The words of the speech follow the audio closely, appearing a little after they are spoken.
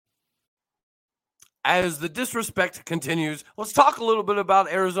As the disrespect continues, let's talk a little bit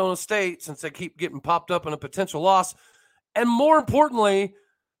about Arizona State since they keep getting popped up in a potential loss. And more importantly,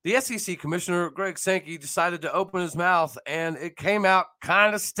 the SEC Commissioner, Greg Sankey, decided to open his mouth, and it came out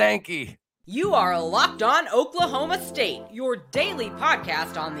kind of stanky. You are Locked On Oklahoma State, your daily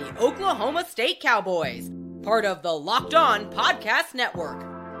podcast on the Oklahoma State Cowboys, part of the Locked On Podcast Network,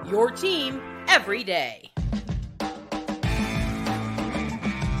 your team every day.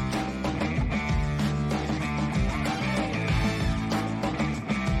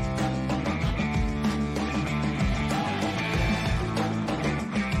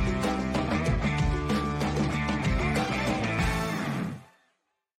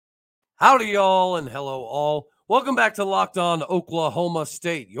 Howdy, y'all, and hello, all. Welcome back to Locked On Oklahoma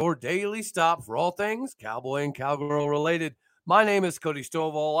State, your daily stop for all things Cowboy and Cowgirl related. My name is Cody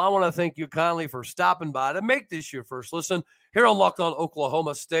Stovall. I want to thank you kindly for stopping by to make this your first listen here on Locked On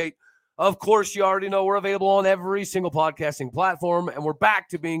Oklahoma State. Of course, you already know we're available on every single podcasting platform, and we're back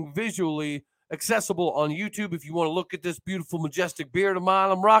to being visually accessible on YouTube. If you want to look at this beautiful, majestic beard of mine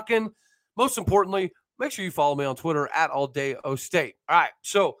I'm rocking, most importantly, make sure you follow me on Twitter at AllDayOState. All right,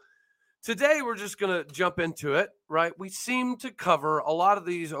 so today, we're just going to jump into it, right? We seem to cover a lot of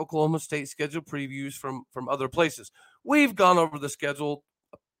these Oklahoma State schedule previews from other places. We've gone over the schedule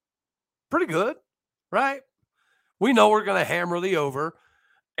pretty good, right? We know we're going to hammer the over,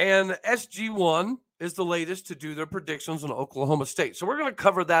 and SG1 is the latest to do their predictions on Oklahoma State. So we're going to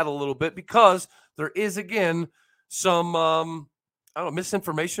cover that a little bit because there is, again, some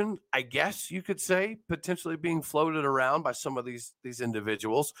misinformation, I guess you could say, potentially being floated around by some of these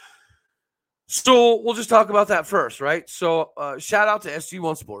individuals. So we'll just talk about that first, right? So shout out to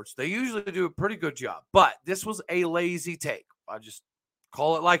SG1 Sports. They usually do a pretty good job, but this was a lazy take. I just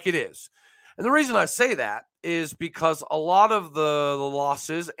call it like it is. And the reason I say that is because a lot of the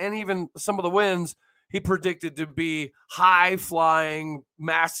losses and even some of the wins he predicted to be high-flying,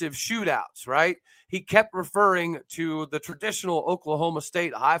 massive shootouts, right? He kept referring to the traditional Oklahoma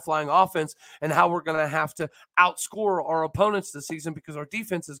State high-flying offense and how we're going to have to outscore our opponents this season because our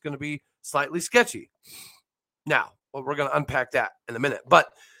defense is going to be slightly sketchy. Now, we're going to unpack that in a minute,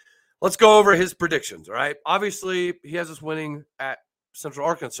 but let's go over his predictions, all right? Obviously, he has us winning at Central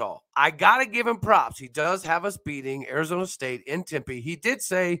Arkansas. I got to give him props. He does have us beating Arizona State in Tempe. He did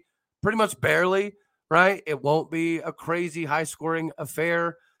say pretty much barely, right? It won't be a crazy high-scoring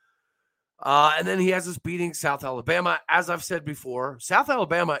affair. And then he has us beating South Alabama. As I've said before, South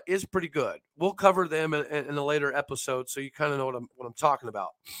Alabama is pretty good. We'll cover them in a later episode, so you kind of know what I'm talking about.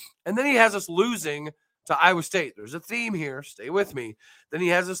 And then he has us losing to Iowa State. There's a theme here. Stay with me. Then he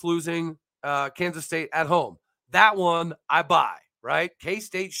has us losing Kansas State at home. That one I buy, right?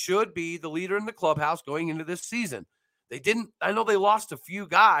 K-State should be the leader in the clubhouse going into this season. I know they lost a few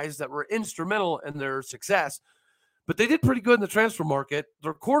guys that were instrumental in their success, but they did pretty good in the transfer market.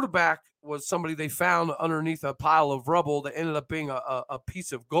 Their quarterback was somebody they found underneath a pile of rubble that ended up being a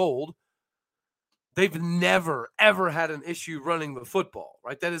piece of gold. They've never, ever had an issue running the football,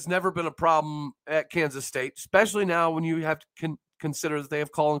 right? That has never been a problem at Kansas State, especially now when you have to consider that they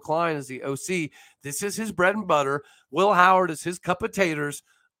have Colin Klein as the OC. This is his bread and butter. Will Howard is his cup of taters.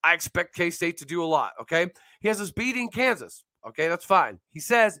 I expect K-State to do a lot, okay? He has us beating Kansas. Okay, that's fine. He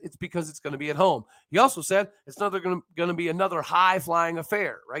says it's because it's going to be at home. He also said it's going to be another high-flying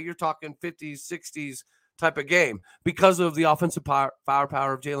affair, right? You're talking 50s, 60s type of game because of the offensive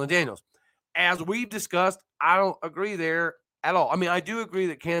firepower of Jalen Daniels. As we've discussed, I don't agree there at all. I mean, I do agree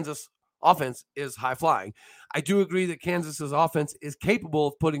that Kansas offense is high-flying. I do agree that Kansas's offense is capable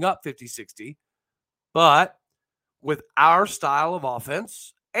of putting up 50, 60, but with our style of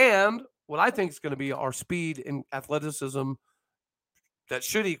offense and what I think is going to be our speed and athleticism that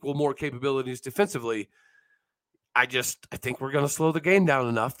should equal more capabilities defensively, I think we're going to slow the game down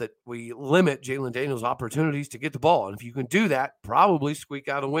enough that we limit Jalen Daniels' opportunities to get the ball. And if you can do that, probably squeak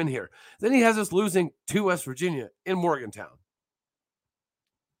out a win here. Then he has us losing to West Virginia in Morgantown.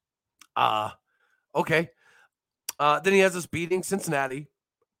 Okay. Then he has us beating Cincinnati,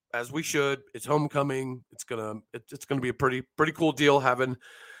 as we should. It's homecoming. It's gonna be a pretty cool deal having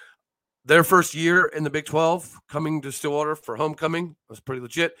their first year in the Big 12 coming to Stillwater for homecoming. Was pretty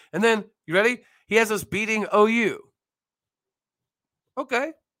legit. And then, you ready? He has us beating OU.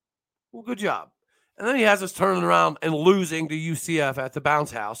 Okay. Well, good job. And then he has us turning around and losing to UCF at the bounce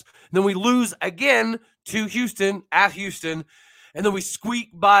house. And then we lose again to Houston at Houston. And then we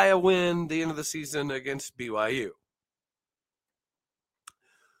squeak by a win the end of the season against BYU.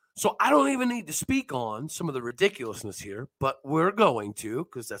 So I don't even need to speak on some of the ridiculousness here, but we're going to,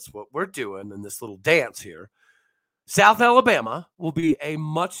 because that's what we're doing in this little dance here. South Alabama will be a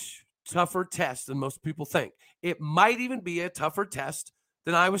much tougher test than most people think. It might even be a tougher test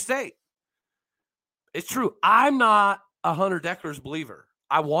than Iowa State. It's true. I'm not a Hunter Decker's believer.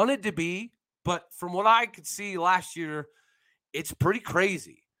 I wanted to be, but from what I could see last year, it's pretty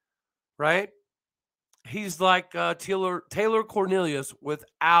crazy, right? He's like Taylor Cornelius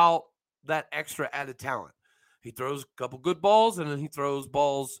without that extra added talent. He throws a couple good balls, and then he throws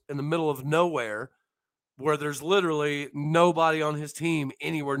balls in the middle of nowhere where there's literally nobody on his team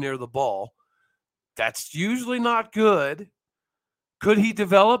anywhere near the ball. That's usually not good. Could he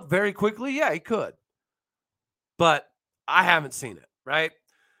develop very quickly? Yeah, he could. But I haven't seen it, right?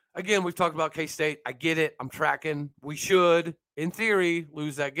 Again, we've talked about K-State. I get it. I'm tracking. We should, in theory,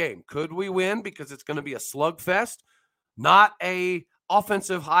 lose that game. Could we win? Because it's going to be a slugfest, not a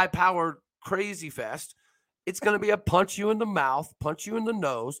offensive, high-powered, crazy fest. It's going to be a punch you in the mouth, punch you in the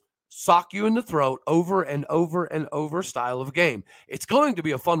nose, sock you in the throat over and over and over style of game. It's going to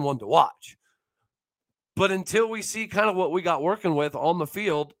be a fun one to watch. But until we see kind of what we got working with on the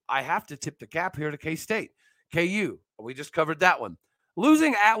field, I have to tip the cap here to K-State. KU, we just covered that one.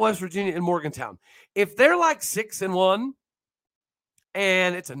 Losing at West Virginia and Morgantown. If they're like 6-1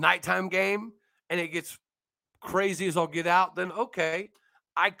 and it's a nighttime game and it gets crazy as all get out, then okay,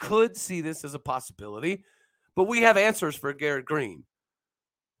 I could see this as a possibility. But we have answers for Garrett Green.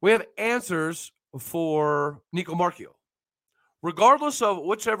 We have answers for Nico Marchio. Regardless of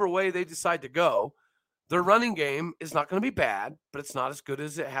whichever way they decide to go, their running game is not going to be bad, but it's not as good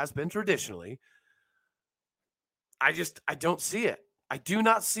as it has been traditionally. I don't see it. I do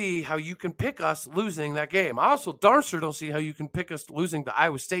not see how you can pick us losing that game. I also darn sure don't see how you can pick us losing to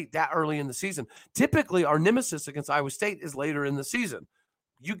Iowa State that early in the season. Typically, our nemesis against Iowa State is later in the season.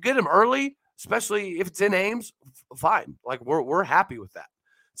 You get them early, especially if it's in Ames, fine. Like we're happy with that.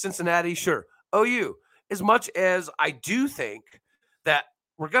 Cincinnati, sure. OU, as much as I do think that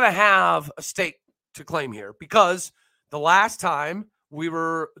we're going to have a stake to claim here, because the last time we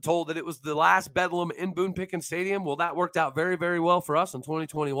were told that it was the last Bedlam in Boone Pickens Stadium. Well, that worked out very, very well for us in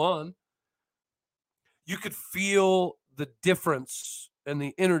 2021. You could feel the difference in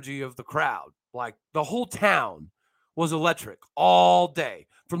the energy of the crowd. Like the whole town was electric all day.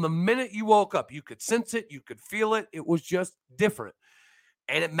 From the minute you woke up, you could sense it. You could feel it. It was just different.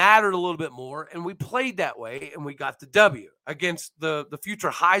 And it mattered a little bit more. And we played that way, and we got the W against the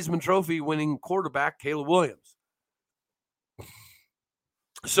future Heisman Trophy winning quarterback, Caleb Williams.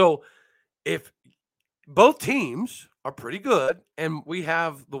 So if both teams are pretty good and we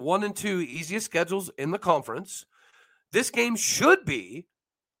have the 1 and 2 easiest schedules in the conference, this game should be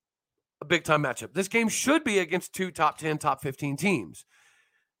a big-time matchup. This game should be against 2 top 10, top 15 teams.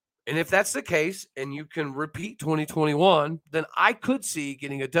 And if that's the case and you can repeat 2021, then I could see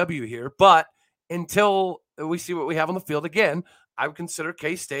getting a W here. But until we see what we have on the field again, I would consider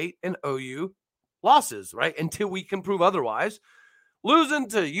K-State and OU losses, right? Until we can prove otherwise. Losing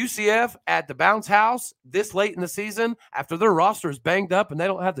to UCF at the bounce house this late in the season after their roster is banged up and they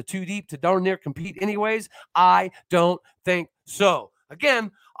don't have the 2 deep to darn near compete anyways, I don't think so. Again,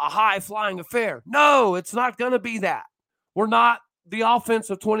 a high-flying affair. No, it's not going to be that. We're not the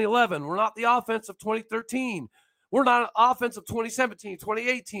offense of 2011. We're not the offense of 2013. We're not an offense of 2017,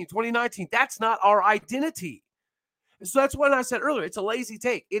 2018, 2019. That's not our identity. So that's what I said earlier. It's a lazy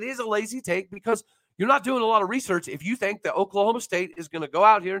take. It is a lazy take because you're not doing a lot of research if you think that Oklahoma State is going to go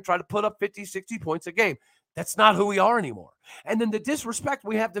out here and try to put up 50, 60 points a game. That's not who we are anymore. And then the disrespect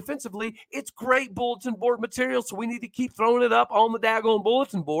we have defensively, it's great bulletin board material, so we need to keep throwing it up on the daggone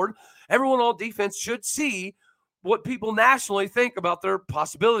bulletin board. Everyone on defense should see what people nationally think about their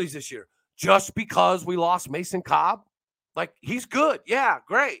possibilities this year. Just because we lost Mason Cobb, like, he's good. Yeah,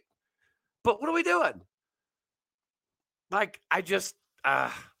 great. But what are we doing? Like,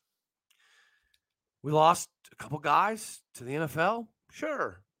 we lost a couple guys to the NFL?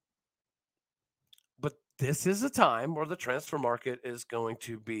 Sure. But this is a time where the transfer market is going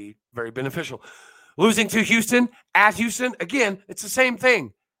to be very beneficial. Losing to Houston, at Houston, again, it's the same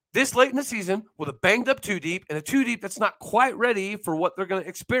thing. This late in the season with a banged-up 2 deep and a 2 deep that's not quite ready for what they're going to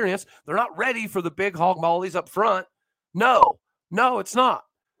experience. They're not ready for the big hog mollies up front. No, it's not.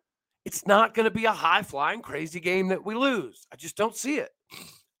 It's not going to be a high-flying, crazy game that we lose. I just don't see it.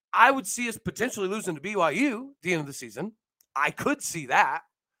 I would see us potentially losing to BYU at the end of the season. I could see that.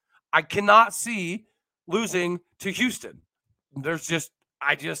 I cannot see losing to Houston.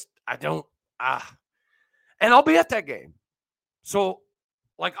 I don't. And I'll be at that game. So,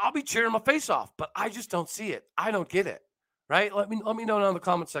 like, I'll be cheering my face off, but I just don't see it. I don't get it, right? Let me know down in the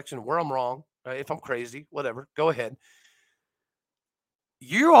comment section where I'm wrong, right? If I'm crazy, whatever, go ahead.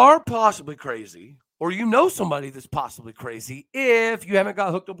 You are possibly crazy or you know somebody that's possibly crazy if you haven't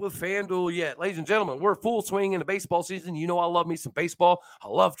got hooked up with FanDuel yet. Ladies and gentlemen, we're full swing into baseball season. You know I love me some baseball. I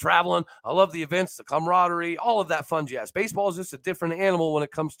love traveling. I love the events, the camaraderie, all of that fun jazz. Baseball is just a different animal when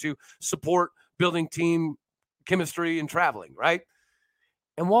it comes to support, building team chemistry, and traveling, right?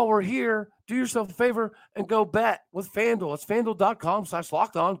 And while we're here, do yourself a favor and go bet with FanDuel. It's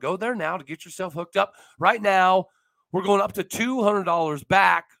FanDuel.com/lockedon. Go there now to get yourself hooked up. Right now, we're going up to $200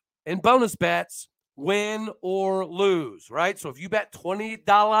 back in bonus bets, win or lose, right? So if you bet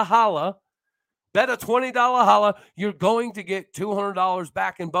 $20 holla, bet a $20 holla, you're going to get $200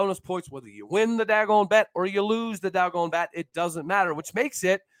 back in bonus points, whether you win the daggone bet or you lose the daggone bet. It doesn't matter, which makes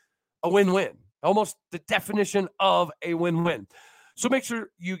it a win-win, almost the definition of a win-win. So make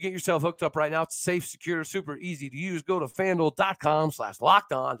sure you get yourself hooked up right now. It's safe, secure, super easy to use. Go to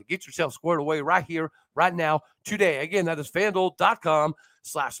FanDuel.com/lockedon to get yourself squared away right here, right now, today. Again, that is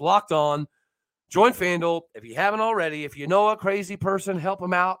FanDuel.com/lockedon. Join FanDuel if you haven't already. If you know a crazy person, help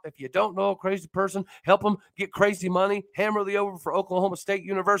them out. If you don't know a crazy person, help them get crazy money. Hammer the over for Oklahoma State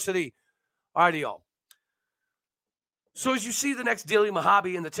University. All righty, y'all. So as you see the next Dilly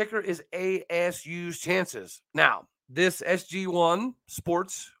Mojave, and the ticker is ASU's chances. Now, this SG1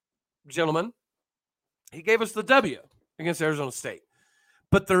 Sports gentleman, he gave us the W against Arizona State.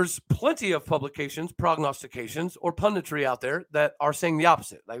 But there's plenty of publications, prognostications, or punditry out there that are saying the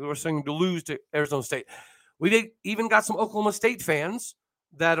opposite. Like we were saying to lose to Arizona State. We even got some Oklahoma State fans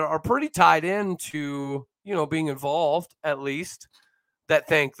that are pretty tied into, being involved at least, that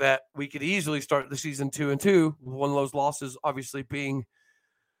think that we could easily start the season 2-2, with one of those losses obviously being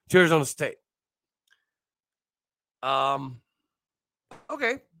to Arizona State.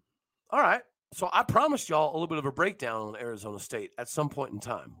 Okay. All right. So I promised y'all a little bit of a breakdown on Arizona State at some point in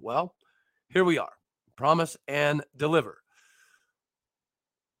time. Well, here we are. Promise and deliver.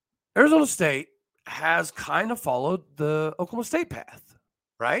 Arizona State has kind of followed the Oklahoma State path,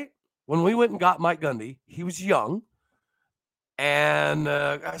 right? When we went and got Mike Gundy, he was young and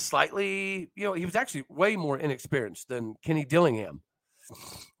slightly, he was actually way more inexperienced than Kenny Dillingham.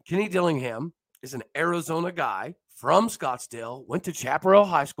 Kenny Dillingham is an Arizona guy from Scottsdale, went to Chaparral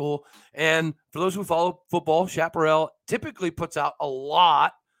High School, and for those who follow football, Chaparral typically puts out a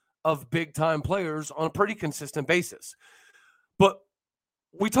lot of big-time players on a pretty consistent basis. But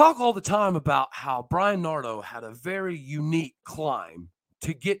we talk all the time about how Brian Nardo had a very unique climb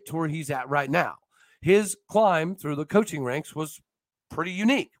to get to where he's at right now. His climb through the coaching ranks was pretty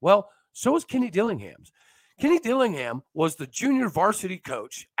unique. Well, so was Kenny Dillingham's. Kenny Dillingham was the junior varsity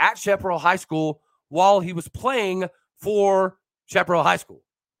coach at Chaparral High School while he was playing for Chaparral High School.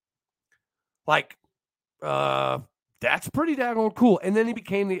 That's pretty daggone cool. And then he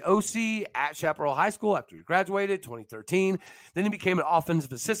became the OC at Chaparral High School after he graduated, 2013. Then he became an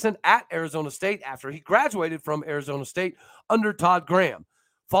offensive assistant at Arizona State after he graduated from Arizona State under Todd Graham.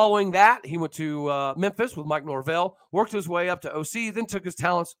 Following that, he went to Memphis with Mike Norvell, worked his way up to OC, then took his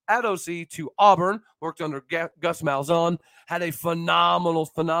talents at OC to Auburn, worked under Gus Malzahn, had a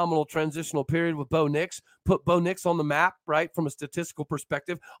phenomenal transitional period with Bo Nix, put Bo Nix on the map, right, from a statistical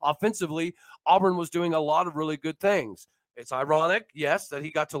perspective. Offensively, Auburn was doing a lot of really good things. It's ironic, yes, that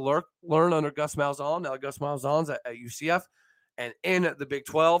he got to learn under Gus Malzahn. Now Gus Malzahn's at UCF and in the Big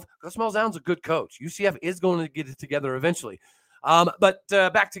 12. Gus Malzahn's a good coach. UCF is going to get it together eventually. But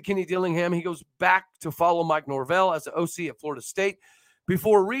back to Kenny Dillingham, he goes back to follow Mike Norvell as the OC at Florida State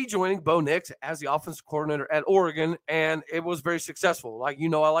before rejoining Bo Nix as the offensive coordinator at Oregon, and it was very successful. I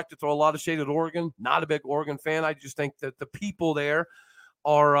like to throw a lot of shade at Oregon. Not a big Oregon fan. I just think that the people there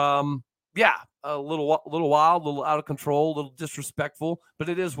are, a little wild, a little out of control, a little disrespectful, but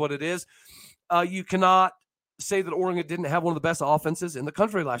it is what it is. You cannot say that Oregon didn't have one of the best offenses in the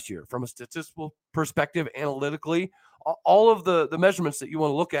country last year from a statistical perspective, analytically. All of the measurements that you want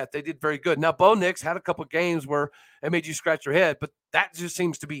to look at, they did very good. Now, Bo Nix had a couple of games where it made you scratch your head, but that just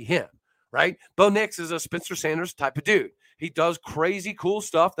seems to be him, right? Bo Nix is a Spencer Sanders type of dude. He does crazy cool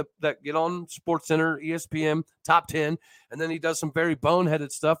stuff that get on SportsCenter, ESPN, top 10, and then he does some very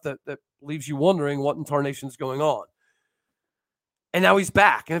boneheaded stuff that leaves you wondering what in tarnation is going on. And now he's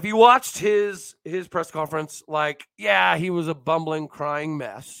back. And if you watched his press conference, he was a bumbling, crying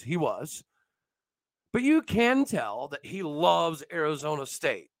mess. He was. But you can tell that he loves Arizona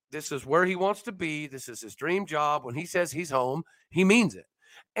State. This is where he wants to be. This is his dream job. When he says he's home, he means it.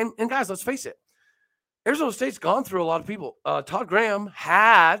 And guys, let's face it. Arizona State's gone through a lot of people. Todd Graham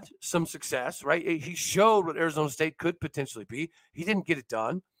had some success, right? He showed what Arizona State could potentially be. He didn't get it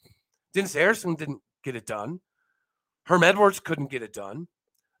done. Dennis Harrison didn't get it done. Herm Edwards couldn't get it done.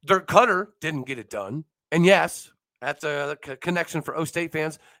 Dirk Cutter didn't get it done. And yes, That's a connection for O State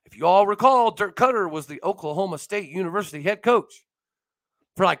fans. If you all recall, Dirk Cutter was the Oklahoma State University head coach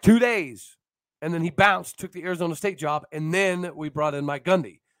for like 2 days. And then he bounced, took the Arizona State job, and then we brought in Mike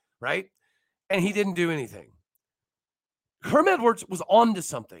Gundy, right? And he didn't do anything. Herm Edwards was on to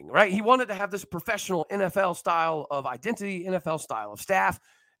something, right? He wanted to have this professional NFL style of identity, NFL style of staff,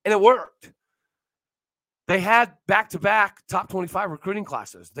 and it worked. They had back-to-back top 25 recruiting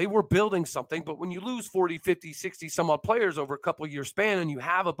classes. They were building something, but when you lose 40, 50, 60 some odd players over a couple of year span and you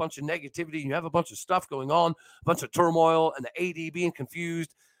have a bunch of negativity, you have a bunch of stuff going on, a bunch of turmoil, and the AD being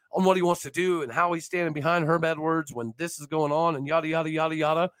confused on what he wants to do and how he's standing behind Herm Edwards when this is going on and yada, yada, yada,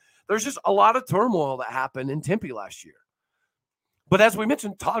 yada. There's just a lot of turmoil that happened in Tempe last year. But as we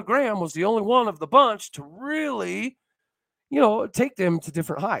mentioned, Todd Graham was the only one of the bunch to really, take them to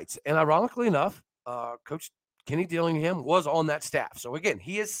different heights. And ironically enough, Coach Kenny Dillingham was on that staff. So again,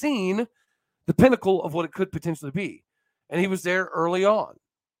 he has seen the pinnacle of what it could potentially be. And he was there early on.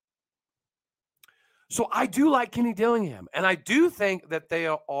 So I do like Kenny Dillingham. And I do think that they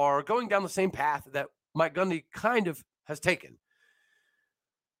are going down the same path that Mike Gundy kind of has taken.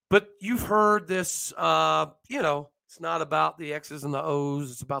 But you've heard this, it's not about the X's and the O's.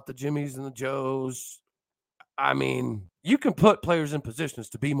 It's about the Jimmies and the Joes. I mean, you can put players in positions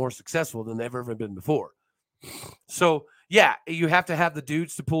to be more successful than they've ever been before. So, yeah, you have to have the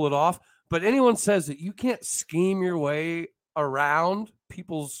dudes to pull it off. But anyone says that you can't scheme your way around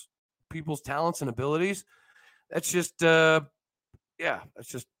people's talents and abilities, that's just, that's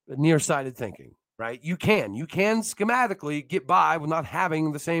just nearsighted thinking, right? You can schematically get by with not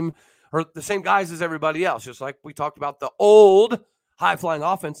having the same guys as everybody else. Just like we talked about the old high-flying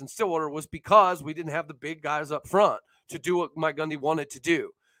offense in Stillwater was because we didn't have the big guys up front to do what Mike Gundy wanted to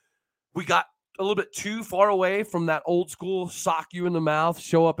do. We got a little bit too far away from that old school sock you in the mouth,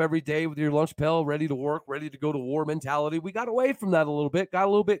 show up every day with your lunch pail, ready to work, ready to go to war mentality. We got away from that a little bit, got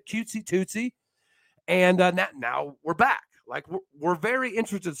a little bit cutesy-tootsy, and now we're back. Like, we're very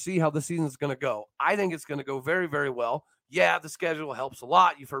interested to see how the season is going to go. I think it's going to go very, very well. Yeah, the schedule helps a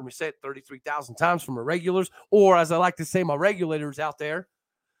lot. You've heard me say it 33,000 times from my regulars, or as I like to say, my regulators out there.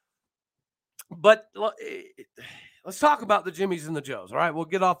 But let's talk about the Jimmies and the Joes, all right? We'll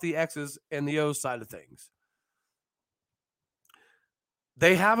get off the X's and the O's side of things.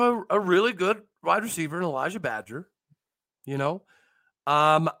 They have a really good wide receiver in Elijah Badger,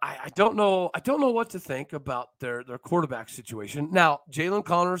 I don't know what to think about their quarterback situation. Now, Jalen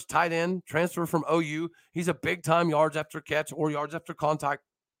Connors, tight end, transfer from OU. He's a big-time yards after catch or yards after contact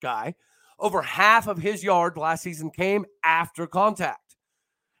guy. Over half of his yards last season came after contact.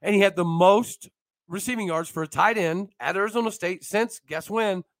 And he had the most receiving yards for a tight end at Arizona State since, guess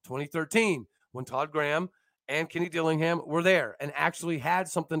when? 2013, when Todd Graham and Kenny Dillingham were there and actually had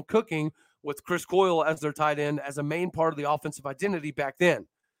something cooking with Chris Coyle as their tight end as a main part of the offensive identity back then.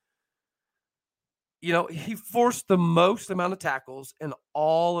 He forced the most amount of tackles in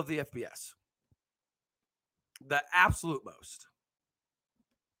all of the FBS. The absolute most.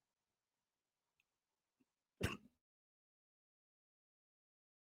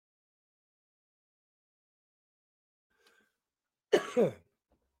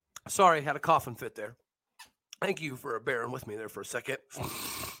 Sorry, had a coughing fit there. Thank you for bearing with me there for a second.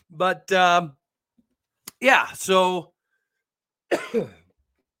 But, so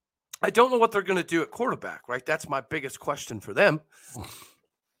I don't know what they're going to do at quarterback, right? That's my biggest question for them.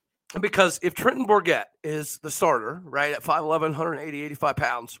 Because if Trenton Bourguet is the starter, right, at 5'11", 180, 85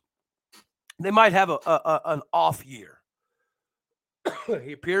 pounds, they might have an off year.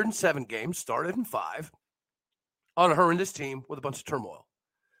 He appeared in 7 games, started in 5, on a horrendous team with a bunch of turmoil.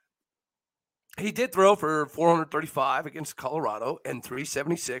 He did throw for 435 against Colorado and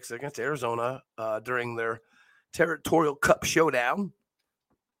 376 against Arizona during their Territorial Cup showdown.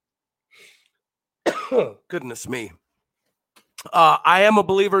 Goodness me. I am a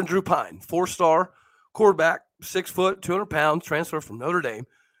believer in Drew Pine, 4-star quarterback, 6 foot, 200 pounds, transfer from Notre Dame.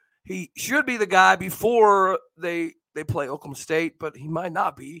 He should be the guy before they play Oklahoma State, but he might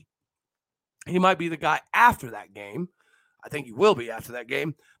not be. He might be the guy after that game. I think he will be after that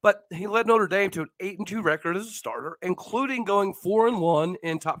game. But he led Notre Dame to an 8-2 record as a starter, including going 4-1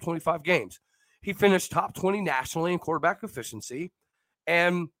 in top 25 games. He finished top 20 nationally in quarterback efficiency,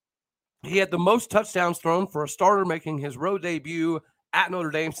 and he had the most touchdowns thrown for a starter making his road debut at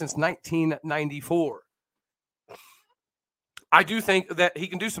Notre Dame since 1994. I do think that he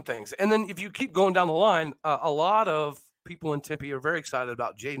can do some things. And then if you keep going down the line, a lot of people in Tempe are very excited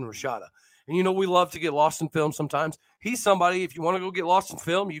about Jaden Rashada. And, we love to get lost in film sometimes. He's somebody, if you want to go get lost in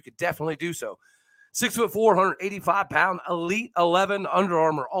film, you could definitely do so. 6'4", 185-pound, Elite 11 Under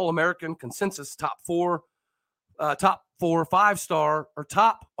Armour All-American, consensus top 4 top 4, 5-star, or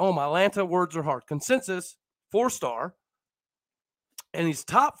top, my Atlanta words are hard, consensus 4-star. And he's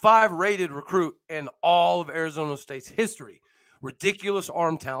top 5 rated recruit in all of Arizona State's history. Ridiculous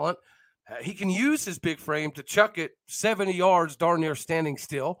arm talent. He can use his big frame to chuck it 70 yards darn near standing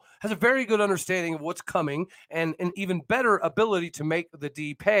still. Has a very good understanding of what's coming and an even better ability to make the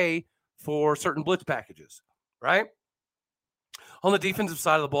D pay for certain blitz packages, right? On the defensive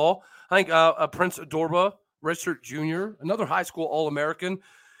side of the ball, I think Prince Adorba, redshirt junior, another high school All-American.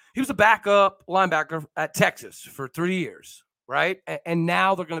 He was a backup linebacker at Texas for 3 years, right? And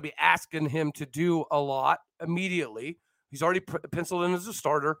now they're going to be asking him to do a lot immediately. He's already penciled in as a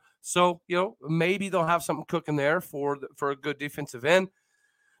starter. So, maybe they'll have something cooking there for a good defensive end.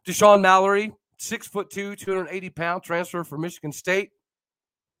 Deshaun Mallory, 6'2", 280-pound transfer from Michigan State.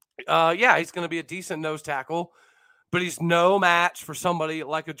 He's going to be a decent nose tackle, but he's no match for somebody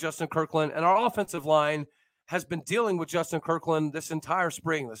like a Justin Kirkland. And our offensive line has been dealing with Justin Kirkland this entire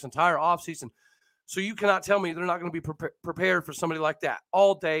spring, this entire offseason. So you cannot tell me they're not going to be prepared for somebody like that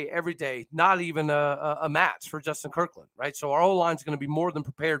all day, every day, not even a match for Justin Kirkland, right? So our O-line is going to be more than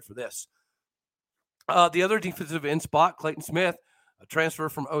prepared for this. The other defensive end spot, Clayton Smith, a transfer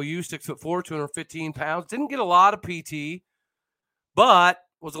from OU, 6'4", 215 pounds. Didn't get a lot of PT, but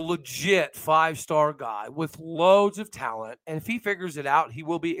was a legit 5-star guy with loads of talent. And if he figures it out, he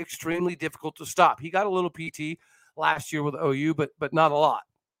will be extremely difficult to stop. He got a little PT last year with OU, but not a lot.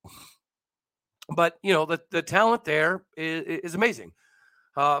 But, the talent there is amazing.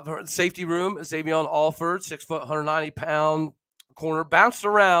 Safety room, Xavier Alford, 6 foot, 190-pound corner, bounced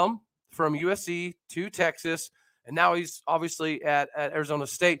around from USC to Texas, and now he's obviously at Arizona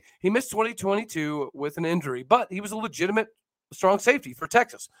State. He missed 2022 with an injury, but he was a legitimate strong safety for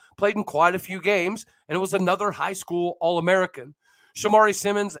Texas. Played in quite a few games, and it was another high school All-American. Shamari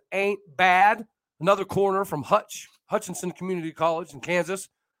Simmons ain't bad. Another corner from Hutchinson Community College in Kansas.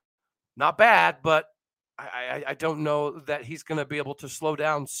 Not bad, but I don't know that he's going to be able to slow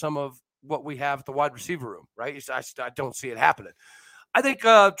down some of what we have at the wide receiver room, right? I don't see it happening. I think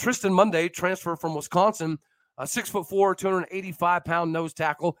Tristan Monday, transfer from Wisconsin, 6'4", 285-pound nose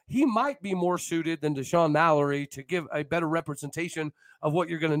tackle. He might be more suited than Deshaun Mallory to give a better representation of what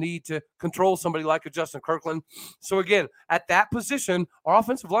you're going to need to control somebody like a Justin Kirkland. So again, at that position, our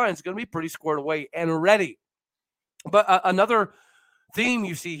offensive line is going to be pretty squared away and ready. But another theme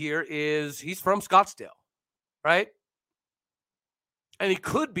you see here is he's from Scottsdale, right? And he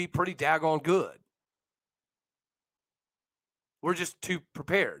could be pretty daggone good. We're just too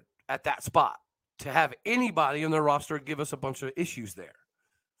prepared at that spot to have anybody in their roster give us a bunch of issues there.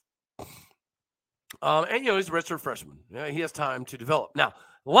 And, he's a redshirt freshman. He has time to develop. Now,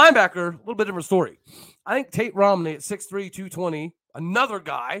 linebacker, a little bit different story. I think Tate Romney at 6'3", 220, another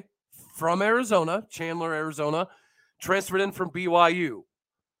guy from Arizona, Chandler, Arizona, transferred in from BYU.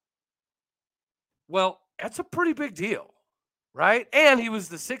 Well, that's a pretty big deal, right? And he was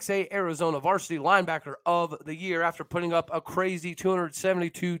the 6A Arizona varsity linebacker of the year after putting up a crazy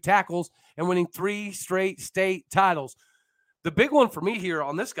 272 tackles and winning 3 straight state titles. The big one for me here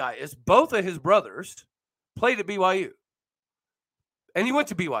on this guy is both of his brothers played at BYU. And he went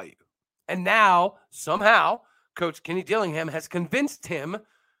to BYU. And now, somehow, Coach Kenny Dillingham has convinced him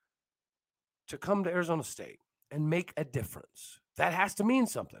to come to Arizona State and make a difference. That has to mean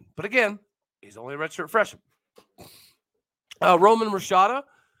something. But again, he's only a redshirt freshman. Roman Rashada,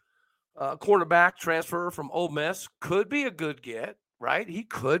 cornerback transfer from Ole Miss, could be a good get, right? He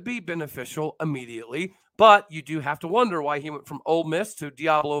could be beneficial immediately, but you do have to wonder why he went from Ole Miss to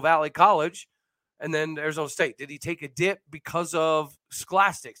Diablo Valley College and then Arizona State. Did he take a dip because of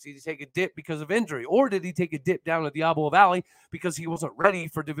scholastics? Did he take a dip because of injury? Or did he take a dip down to Diablo Valley because he wasn't ready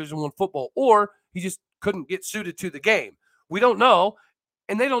for Division I football? Or he just couldn't get suited to the game? We don't know.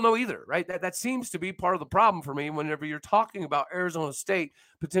 And they don't know either, right? That seems to be part of the problem for me whenever you're talking about Arizona State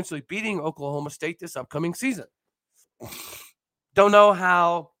potentially beating Oklahoma State this upcoming season. Don't know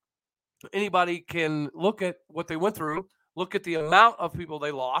how anybody can look at what they went through, look at the amount of people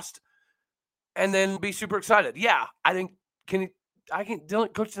they lost, and then be super excited. Yeah, I think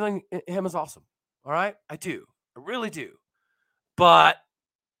Coach Dillingham is awesome. All right? I do. I really do. But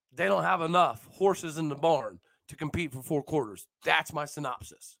they don't have enough horses in the barn to compete for 4 quarters. That's my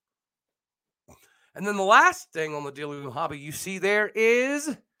synopsis. And then the last thing on the Daily Hobby you see there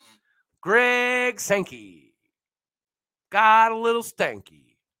is Greg Sankey. Got a little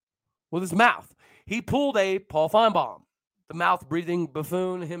stanky with his mouth. He pulled a Paul Feinbaum, the mouth-breathing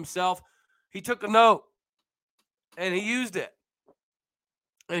buffoon himself. He took a note, and he used it.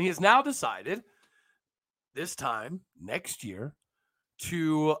 And he has now decided this time next year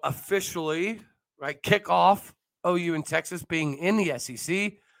to officially kick off OU and Texas being in the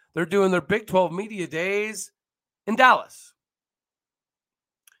SEC. They're doing their Big 12 media days in Dallas.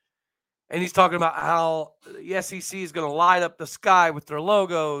 And he's talking about how the SEC is going to light up the sky with their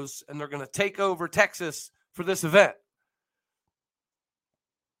logos and they're going to take over Texas for this event.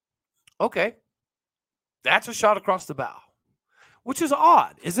 Okay. That's a shot across the bow, which is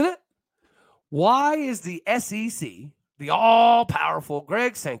odd, isn't it? Why is the SEC, the all-powerful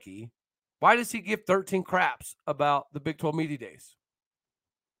Greg Sankey, why does he give 13 craps about the Big 12 media days?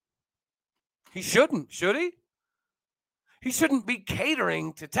 He shouldn't, should he? He shouldn't be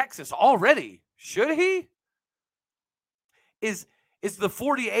catering to Texas already, should he? Is the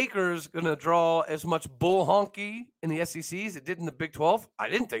 40 acres going to draw as much bull honky in the SEC as it did in the Big 12? I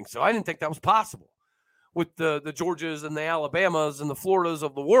didn't think so. I didn't think that was possible. With the Georgias and the Alabamas and the Floridas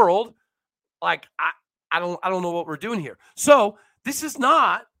of the world, like I don't know what we're doing here. So this is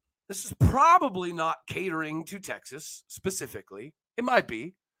probably not catering to Texas specifically. It might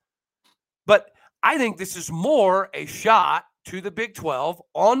be, but I think this is more a shot to the Big 12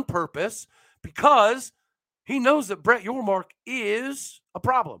 on purpose because he knows that Brett Yormark is a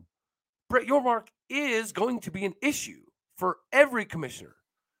problem. Brett Yormark is going to be an issue for every commissioner.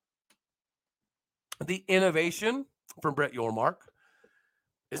 The innovation from Brett Yormark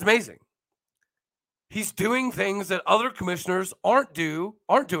is amazing. He's doing things that other commissioners aren't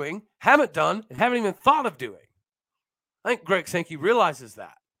doing, haven't done, and haven't even thought of doing. I think Greg Sankey realizes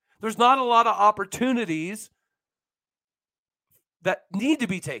that. There's not a lot of opportunities that need to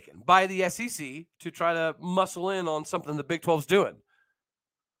be taken by the SEC to try to muscle in on something the Big 12's doing.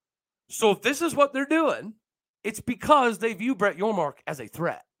 So if this is what they're doing, it's because they view Brett Yormark as a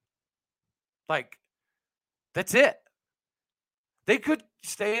threat. Like, that's it. They could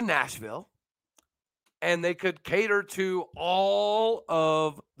stay in Nashville and they could cater to all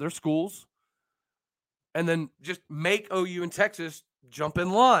of their schools and then just make OU and Texas jump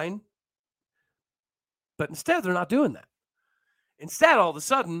in line. But instead, they're not doing that. Instead, all of a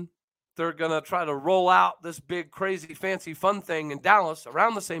sudden, they're going to try to roll out this big, crazy, fancy, fun thing in Dallas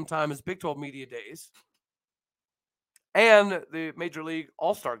around the same time as Big 12 Media Days and the Major League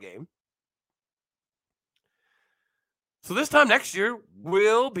All-Star Game. So this time next year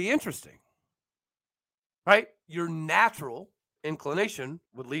will be interesting, right? Your natural inclination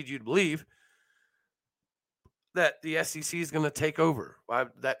would lead you to believe that the SEC is going to take over.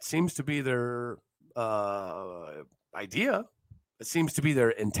 That seems to be their idea. It seems to be their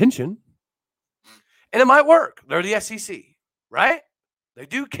intention. And it might work. They're the SEC, right? They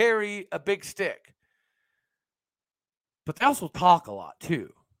do carry a big stick. But they also talk a lot,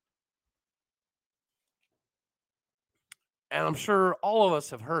 too. And I'm sure all of us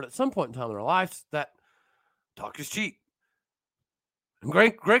have heard at some point in time in our lives that talk is cheap. And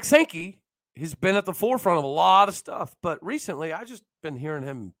Greg Sankey has been at the forefront of a lot of stuff. But recently, I've just been hearing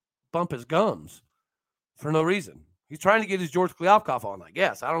him bump his gums for no reason. He's trying to get his George Kliavkoff on, I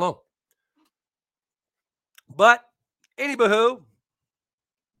guess. I don't know. But anywho,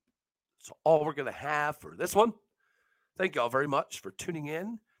 that's all we're going to have for this one. Thank you all very much for tuning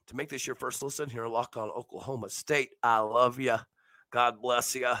in. To make this your first listen here, Locked On Oklahoma State. I love you. God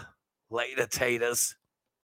bless you. Later, taters.